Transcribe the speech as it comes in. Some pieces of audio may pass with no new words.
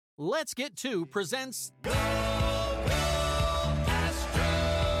Let's Get To presents Go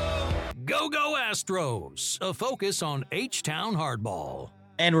Go Astros, a focus on H-Town hardball.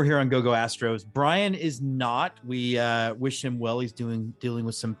 And we're here on Go Astros. Brian is not. We wish him well. He's dealing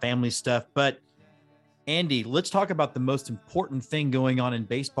with some family stuff. But Andy, let's talk about the most important thing going on in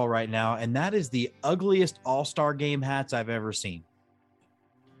baseball right now, and that is the ugliest All-Star Game hats I've ever seen.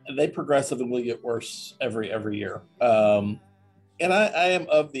 They progressively get worse every year. And I am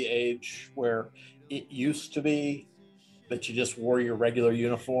of the age where it used to be that you just wore your regular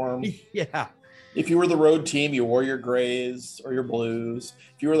uniform. Yeah. If you were the road team, you wore your grays or your blues.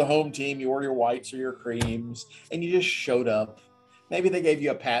 If you were the home team, you wore your whites or your creams, and you just showed up. Maybe they gave you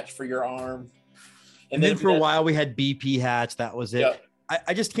a patch for your arm. And then for a while we had BP hats. That was it. Yeah.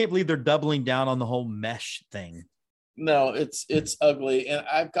 I just can't believe they're doubling down on the whole mesh thing. No, it's ugly. And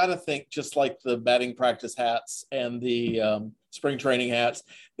I've got to think, just like the batting practice hats and the spring training hats,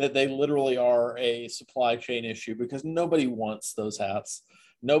 that they literally are a supply chain issue, because nobody wants those hats.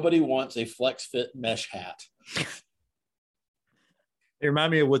 Nobody wants a flex fit mesh hat. They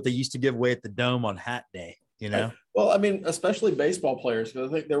remind me of what they used to give away at the Dome on Hat Day, you know? Well, I mean, especially baseball players, because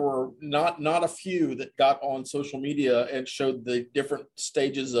I think there were not a few that got on social media and showed the different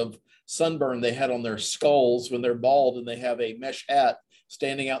stages of sunburn they had on their skulls when they're bald and they have a mesh hat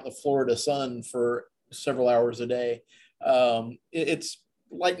standing out in the Florida sun for several hours a day. It's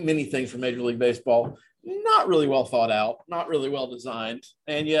like many things from Major League Baseball, not really well thought out, not really well designed,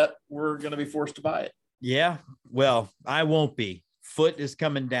 and yet we're going to be forced to buy it. Yeah, well, I won't be. Foot is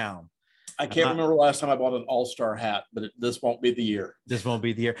coming down. I can't remember the last time I bought an All-Star hat, but this won't be the year. This won't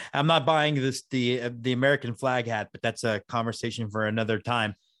be the year. I'm not buying the American flag hat, but that's a conversation for another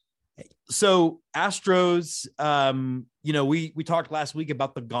time. So Astros, we talked last week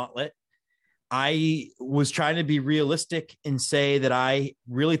about the gauntlet. I was trying to be realistic and say that I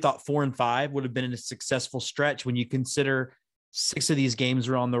really thought 4-5 would have been a successful stretch when you consider 6 of these games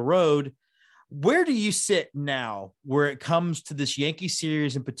are on the road. Where do you sit now where it comes to this Yankee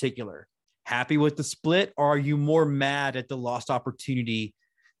series in particular? Happy with the split, or are you more mad at the lost opportunity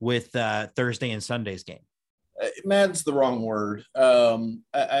with Thursday and Sunday's game? Mad's the wrong word. I'm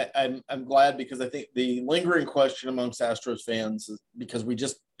glad, because I think the lingering question amongst Astros fans is because we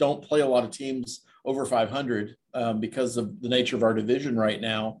just don't play a lot of teams over 500 because of the nature of our division right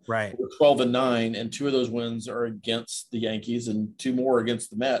now. Right. We're 12-9, and 2 of those wins are against the Yankees and 2 more against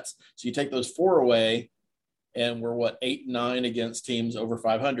the Mets. So you take those 4 away, and we're 8-9 against teams over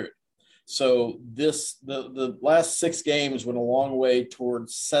 500. So the last 6 games went a long way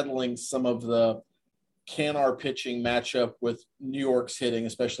towards settling some of the can our pitching matchup with New York's hitting,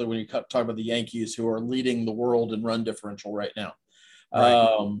 especially when you talk about the Yankees, who are leading the world in run differential right now.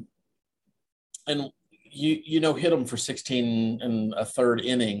 Right. And you hit them for 16 1/3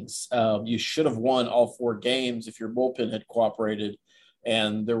 innings. You should have won all 4 games if your bullpen had cooperated,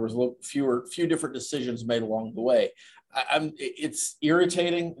 and there was few different decisions made along the way. It's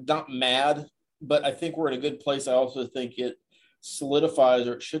irritating, not mad, but I think we're in a good place. I also think it solidifies,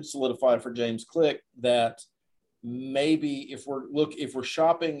 or it should solidify for James Click, that maybe if we're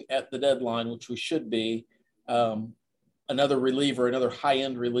shopping at the deadline, which we should be, another reliever, another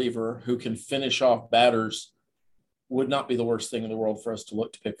high-end reliever who can finish off batters would not be the worst thing in the world for us to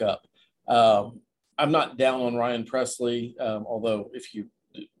look to pick up. I'm not down on Ryan Presley, although if you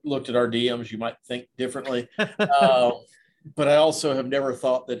looked at our DMs, you might think differently. But I also have never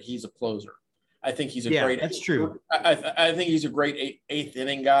thought that he's a closer. I think he's a great. That's true. I think he's a great eighth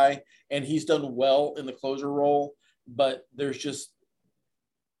inning guy, and he's done well in the closer role. But there's just,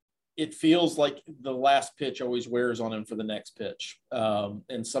 it feels like the last pitch always wears on him for the next pitch,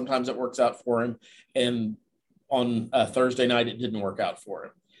 and sometimes it works out for him. And on Thursday night, it didn't work out for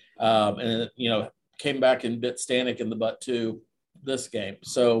him, and came back and bit Stanek in the butt too this game.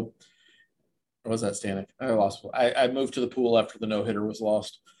 So, or was that Stanek? I lost. I moved to the pool after the no-hitter was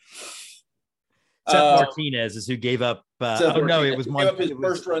lost. Seth Martinez is who gave up. It was his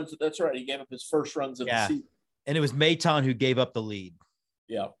first runs. That's right. He gave up his first runs of the season. And it was Maton who gave up the lead.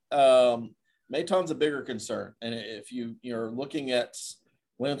 Yeah. Maton's a bigger concern. And if you're looking at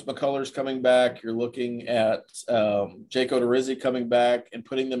Lance McCullers coming back, you're looking at Jake Odorizzi coming back and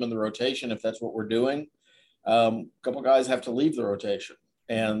putting them in the rotation, if that's what we're doing, a couple guys have to leave the rotation.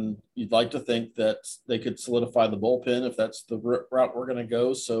 And you'd like to think that they could solidify the bullpen if that's the route we're going to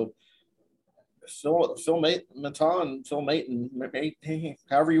go. So Phil Maton,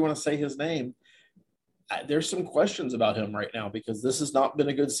 however you want to say his name, there's some questions about him right now, because this has not been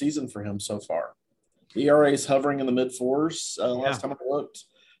a good season for him so far. ERA is hovering in the mid-4s. Last time I looked,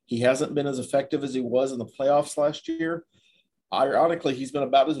 he hasn't been as effective as he was in the playoffs last year. Ironically, he's been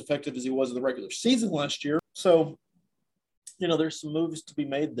about as effective as he was in the regular season last year. So, there's some moves to be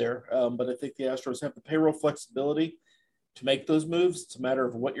made there. But I think the Astros have the payroll flexibility to make those moves. It's a matter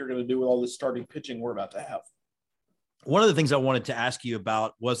of what you're going to do with all this starting pitching we're about to have. One of the things I wanted to ask you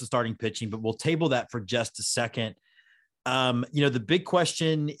about was the starting pitching, but we'll table that for just a second. The big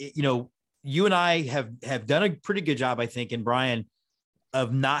question, you and I have done a pretty good job, I think, and Brian,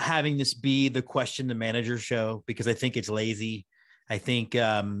 of not having this be the question the manager show, because I think it's lazy. I think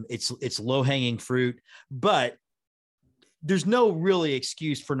it's low hanging fruit, but there's no really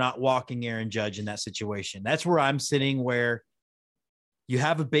excuse for not walking Aaron Judge in that situation. That's where I'm sitting, where you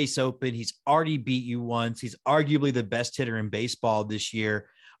have a base open. He's already beat you once. He's arguably the best hitter in baseball this year.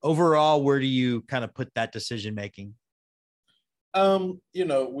 Overall, where do you kind of put that decision making?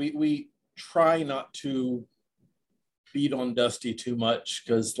 We try not to beat on Dusty too much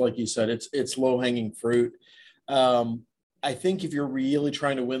because, like you said, it's low hanging fruit. I think if you're really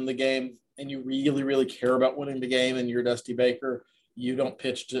trying to win the game and you really, really care about winning the game and you're Dusty Baker, you don't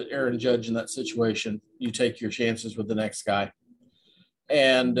pitch to Aaron Judge in that situation. You take your chances with the next guy.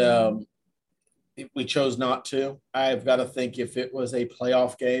 And we chose not to. I've got to think if it was a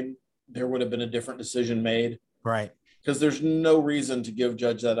playoff game, there would have been a different decision made. Right. Because there's no reason to give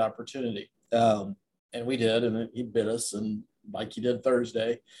Judge that opportunity. And we did, and he bit us, and like he did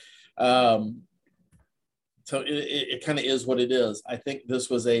Thursday. So it kind of is what it is. I think this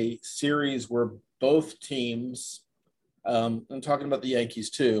was a series where both teams, I'm talking about the Yankees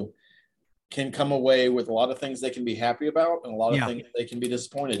too, can come away with a lot of things they can be happy about and a lot of things they can be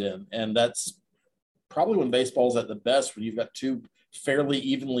disappointed in. And that's probably when baseball's at the best, when you've got two fairly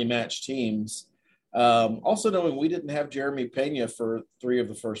evenly matched teams. Also knowing we didn't have Jeremy Pena for 3 of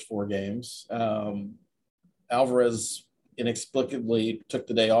the first 4 games. Alvarez inexplicably took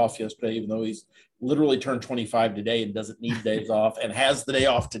the day off yesterday, even though he's literally turned 25 today and doesn't need days off and has the day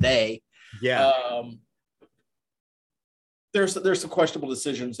off today. Yeah. There's some questionable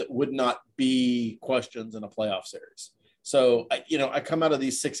decisions that would not be questions in a playoff series. So, I come out of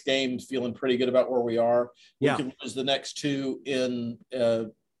these 6 games feeling pretty good about where we are. We can lose the next 2 in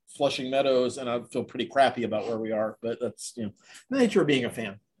Flushing Meadows, and I feel pretty crappy about where we are. But that's the nature of being a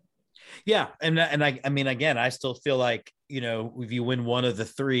fan. Yeah, and I mean, again, I still feel like if you win one of the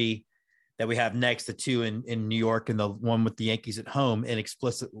 3 that we have next, the 2 in New York and the one with the Yankees at home,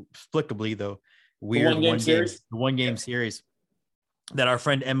 inexplicably though, weird one game series that our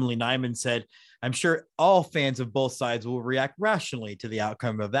friend Emily Nyman said, I'm sure all fans of both sides will react rationally to the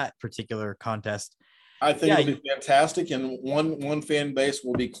outcome of that particular contest. I think it'll be fantastic, and one fan base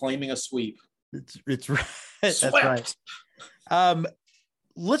will be claiming a sweep. It's right. That's right.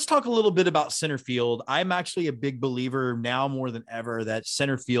 Let's talk a little bit about center field. I'm actually a big believer now more than ever that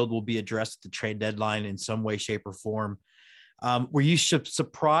center field will be addressed at the trade deadline in some way, shape, or form. Were you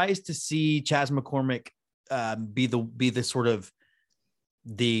surprised to see Chas McCormick be the sort of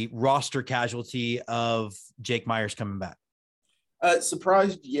the roster casualty of Jake Meyers coming back?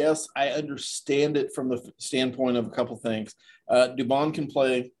 Surprised, yes. I understand it from the standpoint of a couple things. Dubon can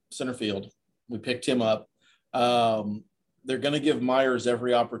play center field. We picked him up. They're going to give Meyers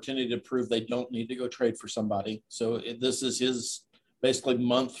every opportunity to prove they don't need to go trade for somebody. So this is his basically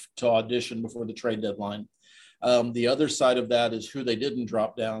month to audition before the trade deadline. The other side of that is who they didn't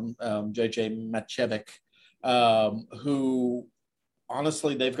drop down, JJ Machevik, who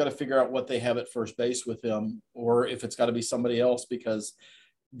honestly, they've got to figure out what they have at first base with him, or if it's got to be somebody else, because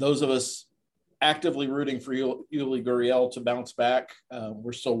those of us actively rooting for Yuli Gurriel to bounce back,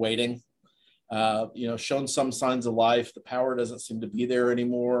 we're still waiting. Shown some signs of life. The power doesn't seem to be there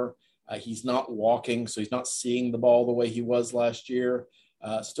anymore. He's not walking, so he's not seeing the ball the way he was last year.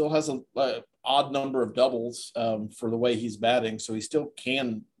 Still has an odd number of doubles for the way he's batting, so he still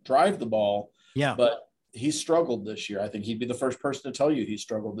can drive the ball. Yeah, but he's struggled this year. I think he'd be the first person to tell you he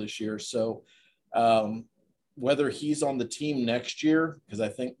struggled this year. So whether he's on the team next year, because I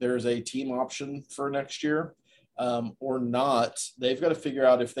think there's a team option for next year, or not, they've got to figure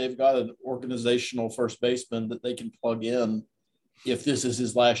out if they've got an organizational first baseman that they can plug in if this is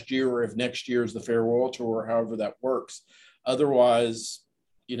his last year, or if next year is the farewell tour, or however that works. Otherwise,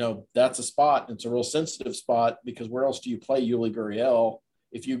 that's a spot. It's a real sensitive spot, because where else do you play Yuli Gurriel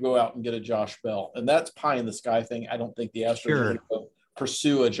if you go out and get a Josh Bell? And that's pie in the sky thing. I don't think the Astros are going to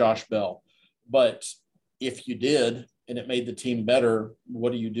pursue a Josh Bell. But if you did, and it made the team better,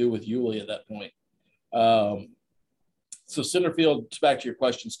 what do you do with Yuli at that point? So center field, back to your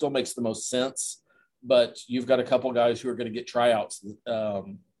question, still makes the most sense. But you've got a couple guys who are going to get tryouts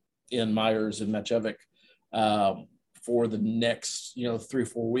in Meyers and Machevik for the next,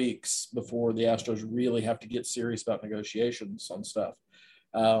 3-4 weeks before the Astros really have to get serious about negotiations on stuff.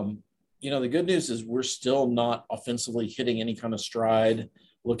 The good news is we're still not offensively hitting any kind of stride.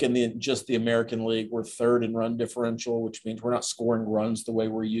 Look in just the American League, we're third in run differential, which means we're not scoring runs the way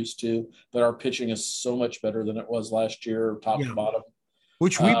we're used to, but our pitching is so much better than it was last year, top to bottom.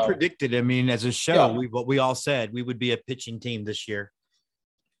 Which we predicted. I mean, as a show, Yeah. we all said we would be a pitching team this year.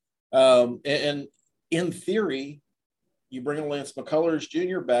 And in theory, you bring Lance McCullers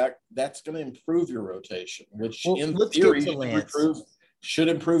Jr. back, that's going to improve your rotation, which in theory should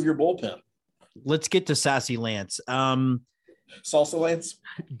improve your bullpen. Let's get to Sassy Lance. Salsa Lance.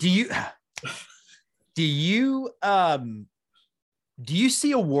 Do you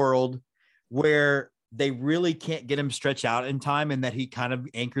see a world where they really can't get him stretched out in time and that he kind of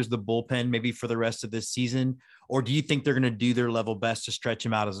anchors the bullpen maybe for the rest of this season? Or do you think they're going to do their level best to stretch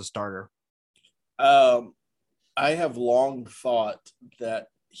him out as a starter? I have long thought that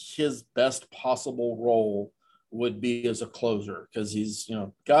his best possible role would be as a closer because he's,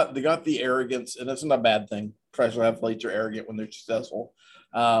 got the arrogance, and that's not a bad thing. Professional athletes are arrogant when they're successful.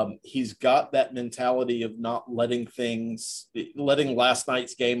 He's got that mentality of not letting last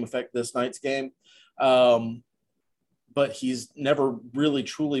night's game affect this night's game. But he's never really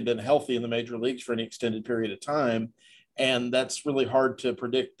truly been healthy in the major leagues for any extended period of time. And that's really hard to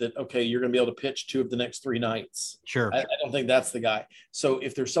predict that, okay, you're going to be able to pitch 2 of the next 3 nights. Sure. I don't think that's the guy. So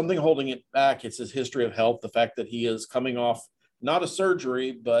if there's something holding it back, it's his history of health, the fact that he is coming off not a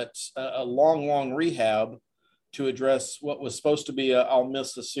surgery, but a long, long rehab to address what was supposed to be I'll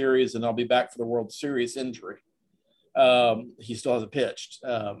miss the series and I'll be back for the World Series injury. He still hasn't pitched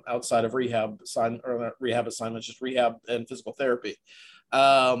outside of rehab assignments, just rehab and physical therapy.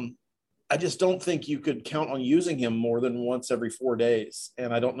 I just don't think you could count on using him more than once every 4 days.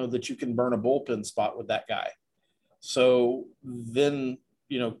 And I don't know that you can burn a bullpen spot with that guy. So then,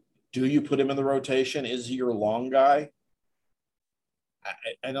 do you put him in the rotation? Is he your long guy?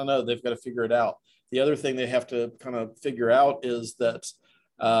 I don't know. They've got to figure it out. The other thing they have to kind of figure out is that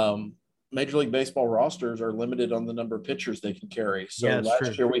Major League Baseball rosters are limited on the number of pitchers they can carry. So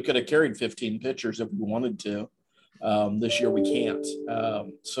last year we could have carried 15 pitchers if we wanted to. This year we can't.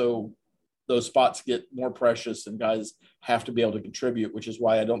 So those spots get more precious and guys have to be able to contribute, which is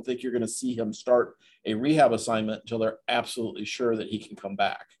why I don't think you're going to see him start a rehab assignment until they're absolutely sure that he can come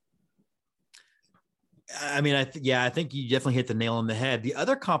back. I mean, I think you definitely hit the nail on the head. The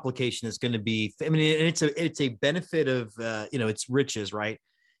other complication is going to be, it's a benefit of, it's riches, right?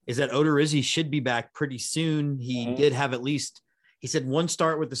 Is that Odorizzi should be back pretty soon. He did have he said 1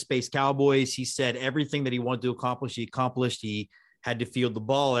 start with the Space Cowboys. He said everything that he wanted to accomplish, he accomplished. He had to field the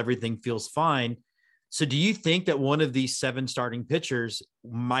ball. Everything feels fine. So do you think that one of these 7 starting pitchers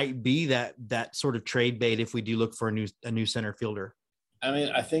might be that sort of trade bait if we do look for a new center fielder? I mean,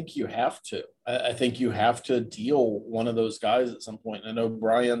 I think you have to. I think you have to deal one of those guys at some point. I know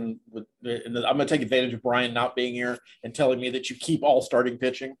Brian and I'm going to take advantage of Brian not being here and telling me that you keep all starting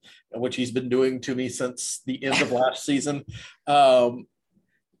pitching, which he's been doing to me since the end of last season. Can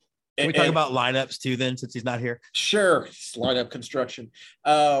we talk about lineups too, then, since he's not here? Sure. It's lineup construction.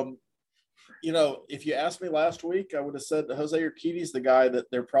 If you asked me last week, I would have said Jose Urquidy's the guy that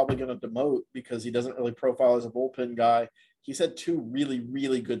they're probably going to demote because he doesn't really profile as a bullpen guy. He's had 2 really,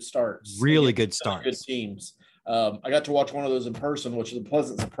 really good starts. Really good starts. Good teams. I got to watch one of those in person, which is a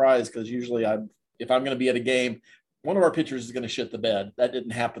pleasant surprise because usually if I'm going to be at a game, one of our pitchers is going to shit the bed. That didn't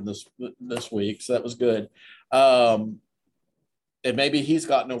happen this week, so that was good. And maybe he's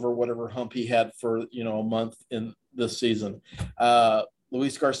gotten over whatever hump he had for a month in this season.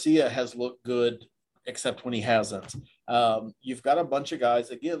 Luis Garcia has looked good, except when he hasn't. You've got a bunch of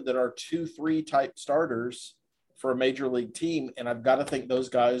guys again that are 2-3 type starters for a major league team, and I've got to think those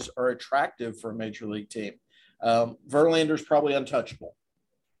guys are attractive for a major league team. Verlander's probably untouchable.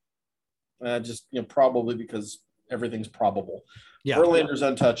 Probably because everything's probable. Yeah. Verlander's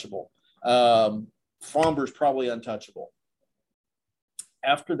untouchable. Fromber's probably untouchable.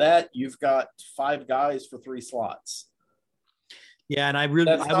 After that, you've got 5 guys for 3 slots. Yeah, and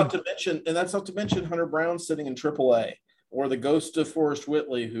that's not to mention Hunter Brown sitting in AAA, or the ghost of Forrest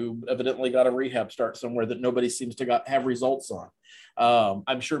Whitley, who evidently got a rehab start somewhere that nobody seems to have results on.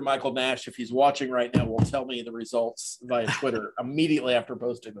 I'm sure Michael Nash, if he's watching right now, will tell me the results via Twitter immediately after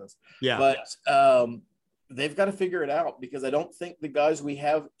posting this. Yeah, but they've got to figure it out because I don't think the guys we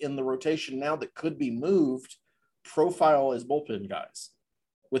have in the rotation now that could be moved profile as bullpen guys,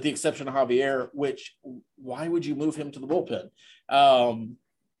 with the exception of Javier, which why would you move him to the bullpen?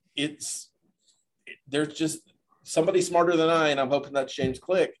 There's just somebody smarter than I, and I'm hoping that's James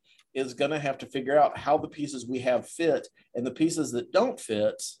Click, is going to have to figure out how the pieces we have fit, and the pieces that don't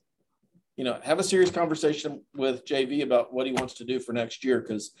fit, have a serious conversation with JV about what he wants to do for next year,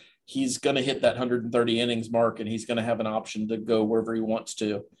 because he's going to hit that 130 innings mark, and he's going to have an option to go wherever he wants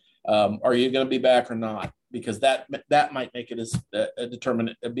to. Are you going to be back or not? Because that might make it as a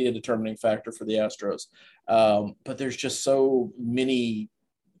determining factor for the Astros. But there's just so many.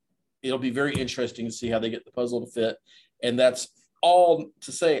 It'll be very interesting to see how they get the puzzle to fit. And that's all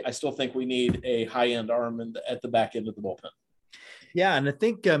to say, I still think we need a high-end arm at the back end of the bullpen. Yeah, and I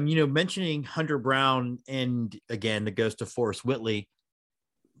think, mentioning Hunter Brown, and again, it goes to Forrest Whitley,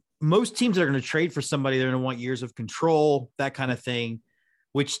 most teams are going to trade for somebody, they're going to want years of control, that kind of thing,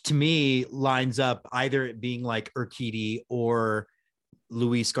 which to me lines up either it being like Urquidy or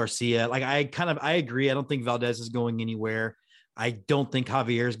Luis Garcia. Like I agree. I don't think Valdez is going anywhere. I don't think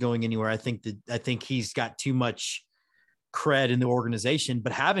Javier is going anywhere. I think he's got too much cred in the organization,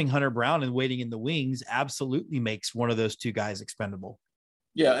 but having Hunter Brown and waiting in the wings absolutely makes one of those two guys expendable.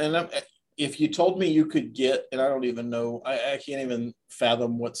 Yeah. And if you told me you could get, and I don't even know, I can't even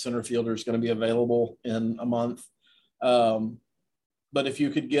fathom what center fielder is going to be available in a month. But if you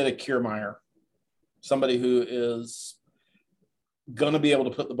could get a Kiermaier, somebody who is going to be able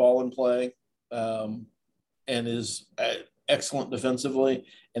to put the ball in play, and is excellent defensively,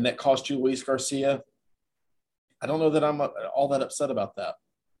 and that cost you Luis Garcia, I don't know that I'm all that upset about that.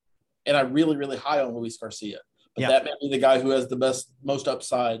 And I'm really, really high on Luis Garcia. But that may be the guy who has the most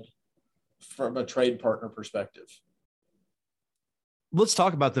upside from a trade partner perspective. Let's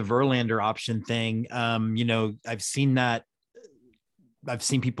talk about the Verlander option thing. I've seen that. I've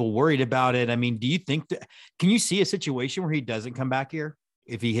seen people worried about it. I mean, do you think can you see a situation where he doesn't come back here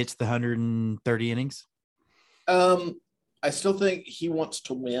if he hits the 130 innings? I still think he wants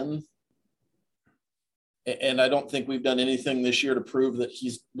to win. And I don't think we've done anything this year to prove that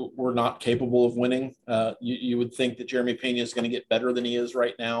we're not capable of winning. You would think that Jeremy Pena is going to get better than he is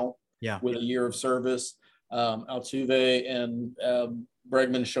right now. Yeah. With a year of service. Altuve and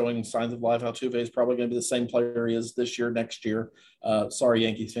Bregman showing signs of life. Altuve is probably going to be the same player he is this year, next year. Sorry,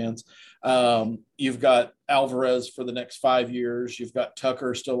 Yankees fans. You've got Alvarez for the next 5 years. You've got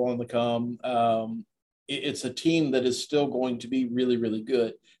Tucker still on the come. It's a team that is still going to be really, really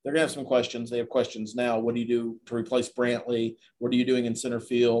good. They're going to have some questions. They have questions now. What do you do to replace Brantley? What are you doing in center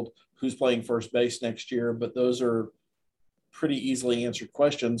field? Who's playing first base next year? But those are pretty easily answered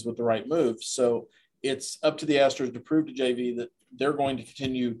questions with the right moves. So it's up to the Astros to prove to JV that they're going to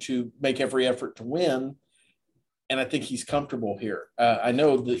continue to make every effort to win. And I think he's comfortable here. I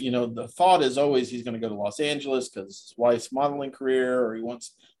know that, the thought is always he's going to go to Los Angeles because his wife's modeling career, or he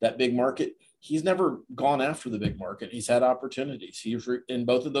wants that big market. He's never gone after the big market. He's had opportunities. In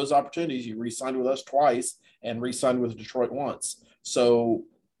both of those opportunities, he re-signed with us twice and re-signed with Detroit once. So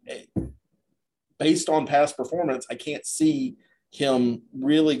based on past performance, I can't see him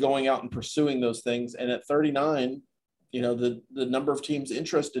really going out and pursuing those things. And at 39, the number of teams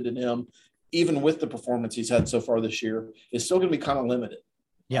interested in him, even with the performance he's had so far this year, is still going to be kind of limited.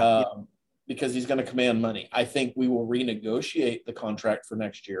 Yeah. Because he's going to command money. I think we will renegotiate the contract for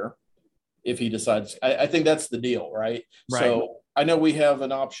next year if he decides. I think that's the deal, right? So I know we have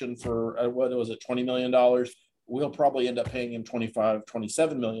an option for, what was it, $20 million. We'll probably end up paying him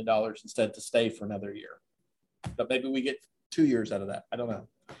 $27 million instead to stay for another year. But maybe we get 2 years out of that. I don't know.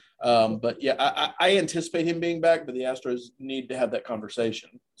 But yeah, I anticipate him being back, but the Astros need to have that conversation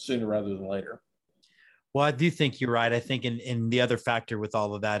sooner rather than later. Well, I do think you're right. I think in the other factor with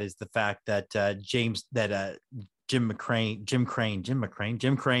all of that is the fact that Jim Crane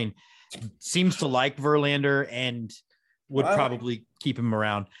seems to like Verlander and would probably keep him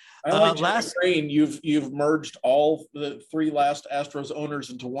around. Last Crane, you've merged all the three last Astros owners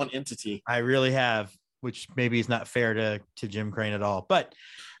into one entity. I really have, which maybe is not fair to Jim Crane at all. But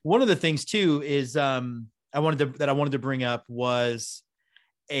one of the things too is I wanted to bring up was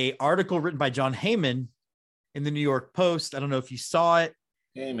a article written by John Heyman in the New York Post. I don't know if you saw it.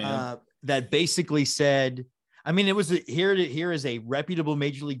 Hey, man. That basically said, I mean, it was here is a reputable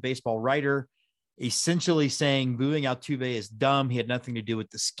Major League Baseball writer essentially saying booing Altuve is dumb. He had nothing to do with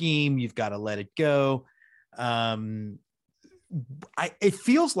the scheme. You've got to let it go. It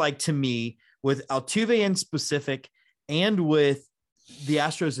feels like to me with Altuve in specific and with the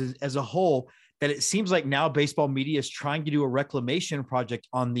Astros as a whole, that it seems like now baseball media is trying to do a reclamation project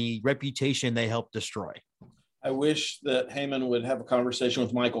on the reputation they helped destroy. I wish that Heyman would have a conversation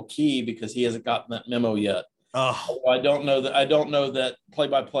with Michael Key because he hasn't gotten that memo yet. Oh, I don't know that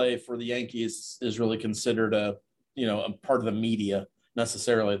play-by-play for the Yankees is really considered a part of the media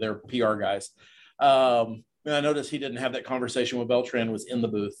necessarily. They're PR guys. And I noticed he didn't have that conversation with Beltran was in the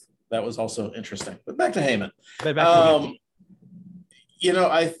booth. That was also interesting. But back to Heyman.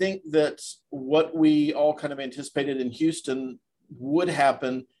 I think that what we all kind of anticipated in Houston would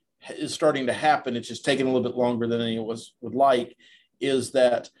happen is starting to happen. It's just taking a little bit longer than any of us would like, is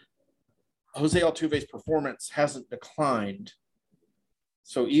that Jose Altuve's performance hasn't declined.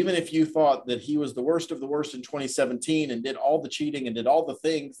 So even if you thought that he was the worst of the worst in 2017 and did all the cheating and did all the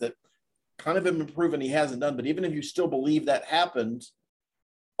things that kind of have been proven he hasn't done, but even if you still believe that happened,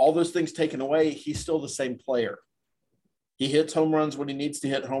 all those things taken away, he's still the same player. He hits home runs when he needs to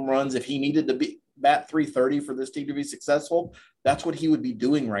hit home runs. If he needed to bat 330 for this team to be successful, that's what he would be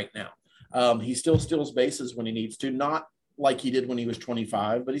doing right now. He still steals bases when he needs to, not like he did when he was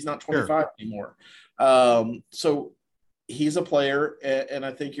 25, but he's not 25 anymore. So he's a player, and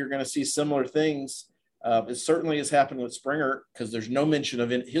I think you're going to see similar things. It certainly has happened with Springer, because there's no mention of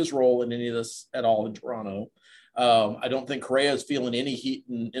his role in any of this at all in Toronto. I don't think Correa is feeling any heat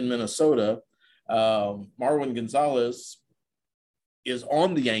in Minnesota. Marwin Gonzalez is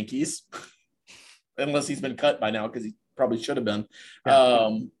on the Yankees, unless he's been cut by now, because he probably should have been.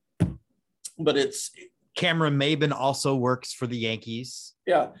 Yeah. But it's Cameron Maybin also works for the Yankees.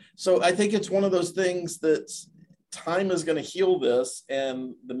 Yeah. So I think it's one of those things that time is going to heal this,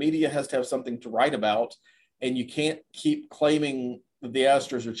 and the media has to have something to write about. And you can't keep claiming that the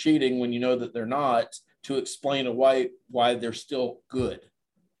Astros are cheating when you know that they're not, to explain why they're still good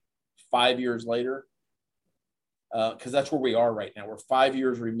 5 years later. Because that's where we are right now. We're 5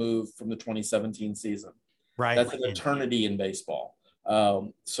 years removed from the 2017 season. Right. That's an eternity in baseball.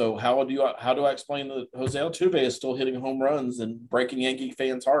 So how do I explain that Jose Altuve is still hitting home runs and breaking Yankee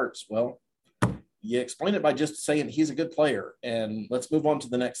fans' hearts? Well, you explain it by just saying he's a good player and let's move on to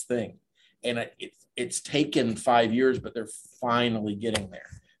the next thing. And it's taken 5 years, but they're finally getting there.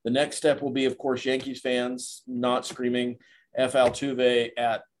 The next step will be, of course, Yankees fans not screaming F Altuve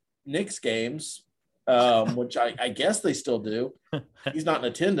at Knicks games, which I guess they still do. He's not in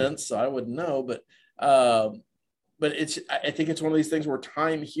attendance, so I wouldn't know. But I think it's one of these things where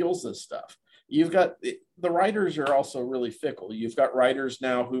time heals this stuff. You've got the writers are also really fickle. You've got writers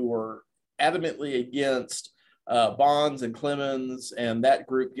now who are adamantly against Bonds and Clemens and that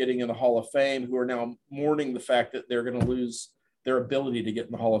group getting in the Hall of Fame, who are now mourning the fact that they're going to lose their ability to get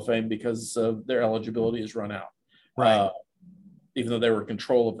in the Hall of Fame because their eligibility has run out. Right. Even though they were in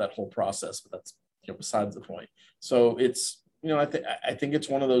control of that whole process, but that's besides the point. So it's I think it's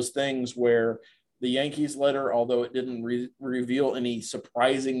one of those things where the Yankees letter, although it didn't reveal any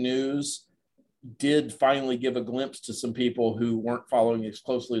surprising news, did finally give a glimpse to some people who weren't following as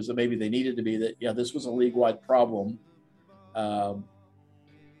closely as maybe they needed to be, that, this was a league-wide problem.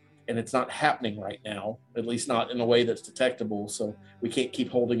 And it's not happening right now, at least not in a way that's detectable. So we can't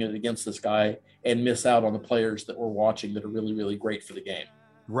keep holding it against this guy and miss out on the players that we're watching that are really, really great for the game.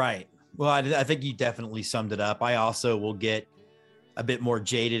 Right. Well, I think you definitely summed it up. I also will get a bit more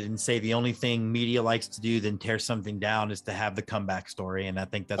jaded and say the only thing media likes to do than tear something down is to have the comeback story. And I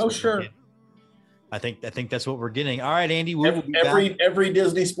think that's I think that's what we're getting. All right, Andy. Every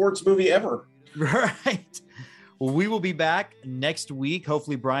Disney sports movie ever. Right. Well, we will be back next week.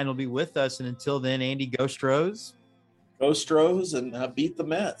 Hopefully Brian will be with us. And until then, Andy, go Stros. Go Stros and beat the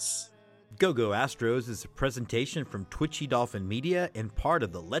Mets. Go Go Astros is a presentation from Twitchy Dolphin Media and part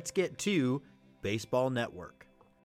of the Let's Get To Baseball Network.